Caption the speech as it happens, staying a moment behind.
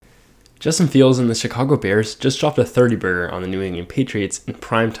Justin Fields and the Chicago Bears just dropped a 30-burger on the New England Patriots in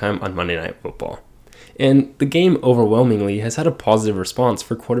primetime on Monday Night Football. And the game overwhelmingly has had a positive response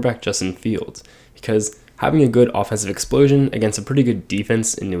for quarterback Justin Fields, because having a good offensive explosion against a pretty good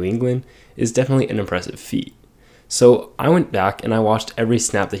defense in New England is definitely an impressive feat. So I went back and I watched every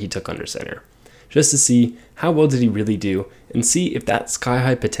snap that he took under center, just to see how well did he really do and see if that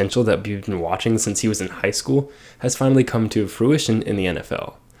sky-high potential that we've been watching since he was in high school has finally come to fruition in the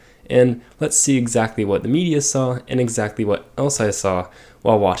NFL. And let's see exactly what the media saw and exactly what else I saw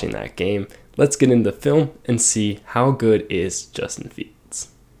while watching that game. Let's get into the film and see how good is Justin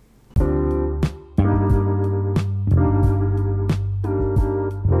Fields.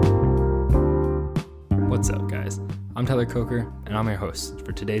 What's up, guys? I'm Tyler Coker, and I'm your host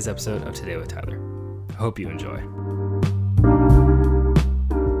for today's episode of Today with Tyler. I hope you enjoy.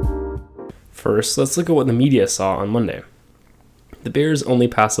 First, let's look at what the media saw on Monday. The Bears only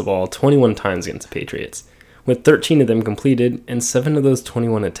passed the ball 21 times against the Patriots, with 13 of them completed, and 7 of those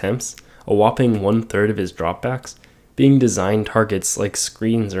 21 attempts, a whopping 1/3 of his dropbacks, being designed targets like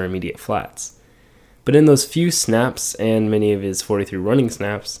screens or immediate flats. But in those few snaps and many of his 43 running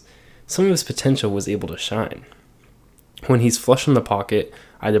snaps, some of his potential was able to shine. When he's flush in the pocket,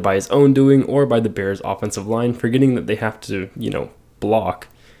 either by his own doing or by the Bears' offensive line forgetting that they have to, block,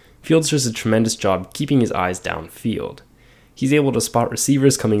 Fields does a tremendous job keeping his eyes downfield. He's able to spot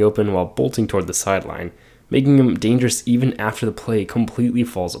receivers coming open while bolting toward the sideline, making him dangerous even after the play completely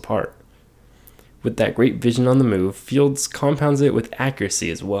falls apart. With that great vision on the move, Fields compounds it with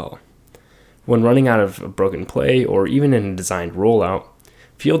accuracy as well. When running out of a broken play or even in a designed rollout,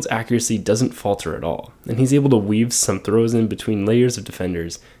 Fields' accuracy doesn't falter at all, and he's able to weave some throws in between layers of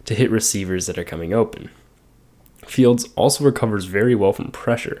defenders to hit receivers that are coming open. Fields also recovers very well from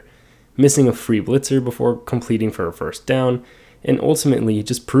pressure, missing a free blitzer before completing for a first down, and ultimately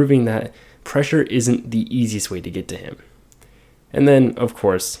just proving that pressure isn't the easiest way to get to him. And then, of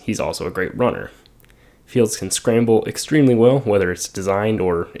course, he's also a great runner. Fields can scramble extremely well, whether it's designed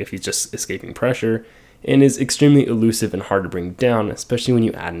or if he's just escaping pressure, and is extremely elusive and hard to bring down, especially when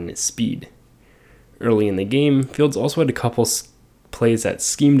you add in his speed. Early in the game, Fields also had a couple plays that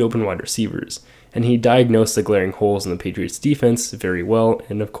schemed open wide receivers, and he diagnosed the glaring holes in the Patriots' defense very well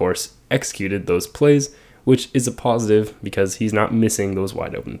and, of course, executed those plays, which is a positive because he's not missing those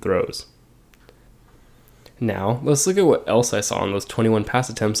wide open throws. Now, let's look at what else I saw in those 21 pass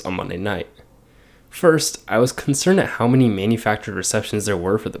attempts on Monday night. First, I was concerned at how many manufactured receptions there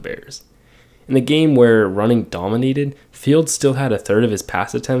were for the Bears. In the game where running dominated, Fields still had 1/3 of his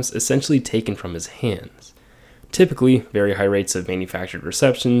pass attempts essentially taken from his hands. Typically, very high rates of manufactured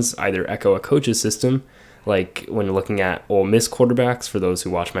receptions either echo a coach's system, like when looking at Ole Miss quarterbacks for those who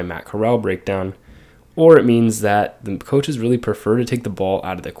watch my Matt Corral breakdown, or it means that the coaches really prefer to take the ball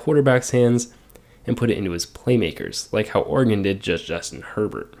out of the quarterback's hands and put it into his playmakers, like how Oregon did just Justin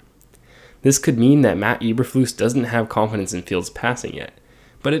Herbert. This could mean that Matt Eberflus doesn't have confidence in Fields' passing yet,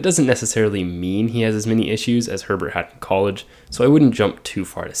 but it doesn't necessarily mean he has as many issues as Herbert had in college, so I wouldn't jump too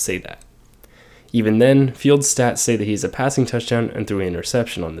far to say that. Even then, Fields' stats say that he's a passing touchdown and threw an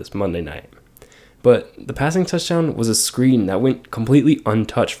interception on this Monday night. But the passing touchdown was a screen that went completely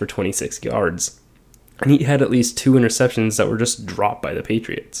untouched for 26 yards, and he had at least 2 interceptions that were just dropped by the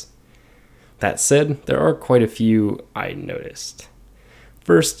Patriots. That said, there are quite a few I noticed.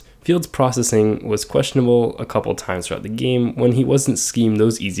 First, Fields' processing was questionable a couple times throughout the game when he wasn't schemed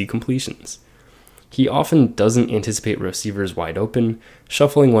those easy completions. He often doesn't anticipate receivers wide open,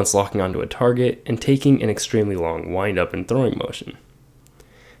 shuffling once locking onto a target, and taking an extremely long wind-up and throwing motion.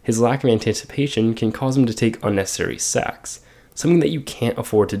 His lack of anticipation can cause him to take unnecessary sacks, something that you can't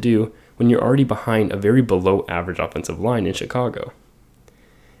afford to do when you're already behind a very below-average offensive line in Chicago.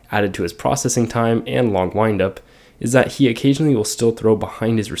 Added to his processing time and long wind-up is that he occasionally will still throw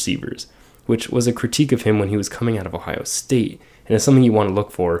behind his receivers, which was a critique of him when he was coming out of Ohio State, and is something you want to look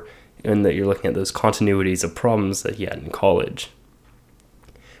for and that you're looking at those continuities of problems that he had in college.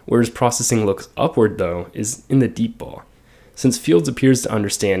 Where his processing looks upward, though, is in the deep ball, since Fields appears to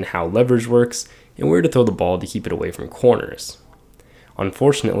understand how leverage works and where to throw the ball to keep it away from corners.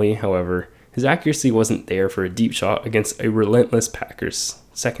 Unfortunately, however, his accuracy wasn't there for a deep shot against a relentless Packers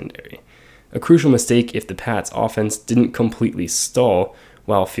secondary, a crucial mistake if the Pats' offense didn't completely stall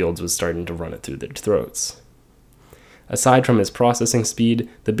while Fields was starting to run it through their throats. Aside from his processing speed,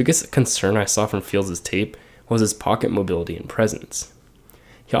 the biggest concern I saw from Fields' tape was his pocket mobility and presence.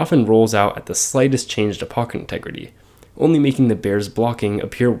 He often rolls out at the slightest change to pocket integrity, only making the Bears' blocking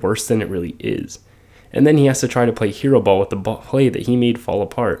appear worse than it really is, and then he has to try to play hero ball with the play that he made fall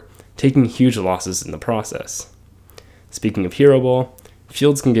apart, taking huge losses in the process. Speaking of hero ball,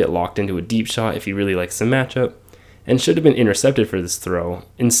 Fields can get locked into a deep shot if he really likes the matchup, and should have been intercepted for this throw,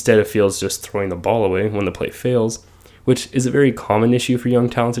 instead of Fields just throwing the ball away when the play fails, which is a very common issue for young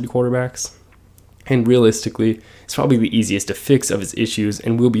talented quarterbacks. And realistically, it's probably the easiest to fix of his issues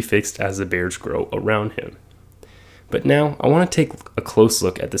and will be fixed as the Bears grow around him. But now, I want to take a close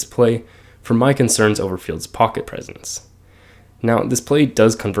look at this play for my concerns over Fields' pocket presence. Now, this play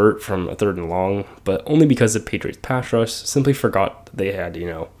does convert from a 3rd and long, but only because the Patriots pass rush simply forgot that they had,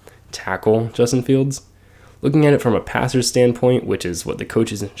 tackle Justin Fields. Looking at it from a passer's standpoint, which is what the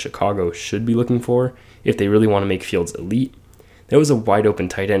coaches in Chicago should be looking for if they really want to make Fields elite, there was a wide open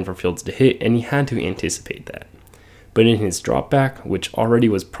tight end for Fields to hit, and he had to anticipate that. But in his drop back, which already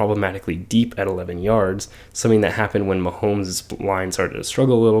was problematically deep at 11 yards, something that happened when Mahomes' line started to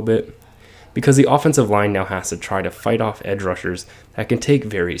struggle a little bit, because the offensive line now has to try to fight off edge rushers that can take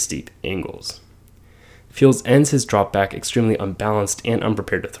very steep angles. Fields ends his drop back extremely unbalanced and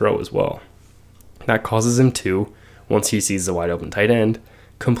unprepared to throw as well. That causes him to, once he sees the wide open tight end,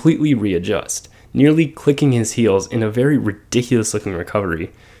 completely readjust, nearly clicking his heels in a very ridiculous looking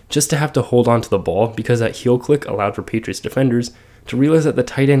recovery, just to have to hold on to the ball because that heel click allowed for Patriots defenders to realize that the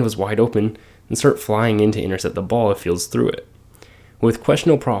tight end was wide open and start flying in to intercept the ball if Fields threw it. With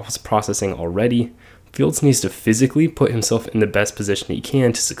questionable processing already, Fields needs to physically put himself in the best position he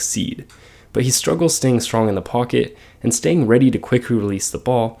can to succeed, but he struggles staying strong in the pocket and staying ready to quickly release the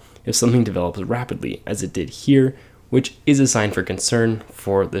ball if something develops rapidly, as it did here, which is a sign for concern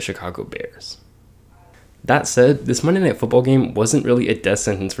for the Chicago Bears. That said, this Monday Night Football game wasn't really a death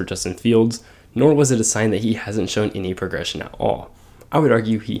sentence for Justin Fields, nor was it a sign that he hasn't shown any progression at all. I would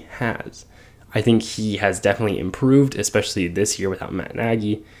argue he has. I think he has definitely improved, especially this year without Matt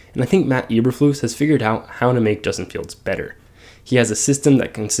Nagy, and I think Matt Eberflus has figured out how to make Justin Fields better. He has a system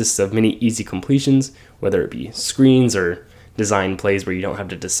that consists of many easy completions, whether it be screens or design plays where you don't have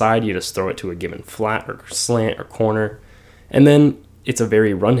to decide, you just throw it to a given flat or slant or corner. And then it's a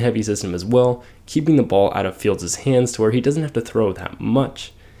very run-heavy system as well, keeping the ball out of Fields' hands to where he doesn't have to throw that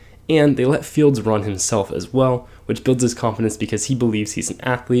much. And they let Fields run himself as well, which builds his confidence because he believes he's an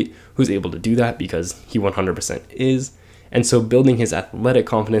athlete who's able to do that because he 100% is. And so building his athletic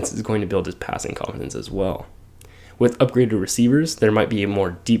confidence is going to build his passing confidence as well. With upgraded receivers, there might be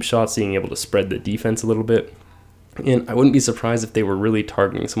more deep shots, being able to spread the defense a little bit. And I wouldn't be surprised if they were really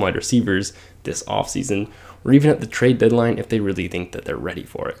targeting some wide receivers this offseason, or even at the trade deadline if they really think that they're ready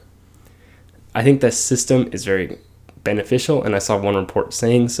for it. I think that system is very beneficial, and I saw one report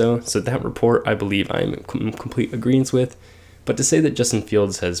saying so. So that report, I believe I'm in complete agreement with. But to say that Justin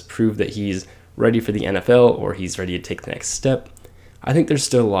Fields has proved that he's ready for the NFL or he's ready to take the next step, I think there's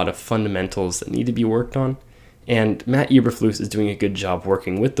still a lot of fundamentals that need to be worked on. And Matt Eberflus is doing a good job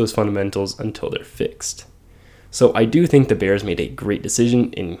working with those fundamentals until they're fixed. So I do think the Bears made a great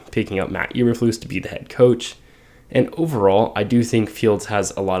decision in picking up Matt Eberflus to be the head coach. And overall, I do think Fields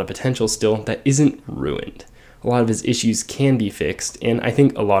has a lot of potential still that isn't ruined. A lot of his issues can be fixed, and I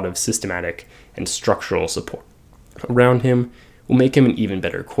think a lot of systematic and structural support around him will make him an even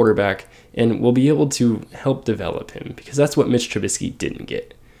better quarterback and will be able to help develop him, because that's what Mitch Trubisky didn't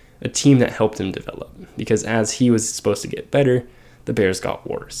get. A team that helped him develop, because as he was supposed to get better, the Bears got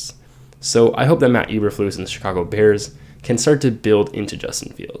worse. So I hope that Matt Eberflus and the Chicago Bears can start to build into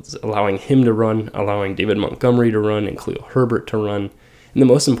Justin Fields, allowing him to run, allowing David Montgomery to run, and Khalil Herbert to run, and then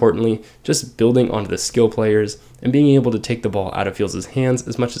most importantly, just building onto the skill players and being able to take the ball out of Fields' hands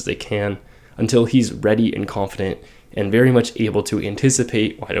as much as they can until he's ready and confident and very much able to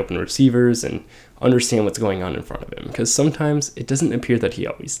anticipate wide open receivers and understand what's going on in front of him, because sometimes it doesn't appear that he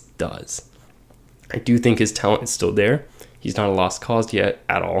always does. I do think his talent is still there. He's not a lost cause yet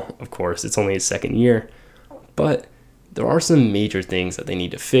at all, of course. It's only his second year. But there are some major things that they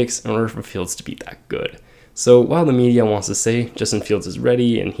need to fix in order for Fields to be that good. So while the media wants to say Justin Fields is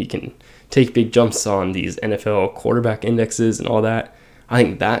ready and he can take big jumps on these NFL quarterback indexes and all that, I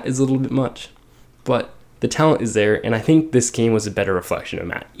think that is a little bit much. But the talent is there, and I think this game was a better reflection of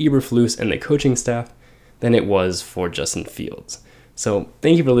Matt Eberflus and the coaching staff than it was for Justin Fields. So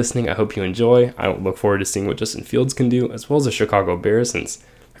thank you for listening. I hope you enjoy. I look forward to seeing what Justin Fields can do, as well as the Chicago Bears, since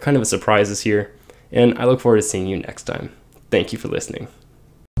they're kind of a surprise this year. And I look forward to seeing you next time. Thank you for listening.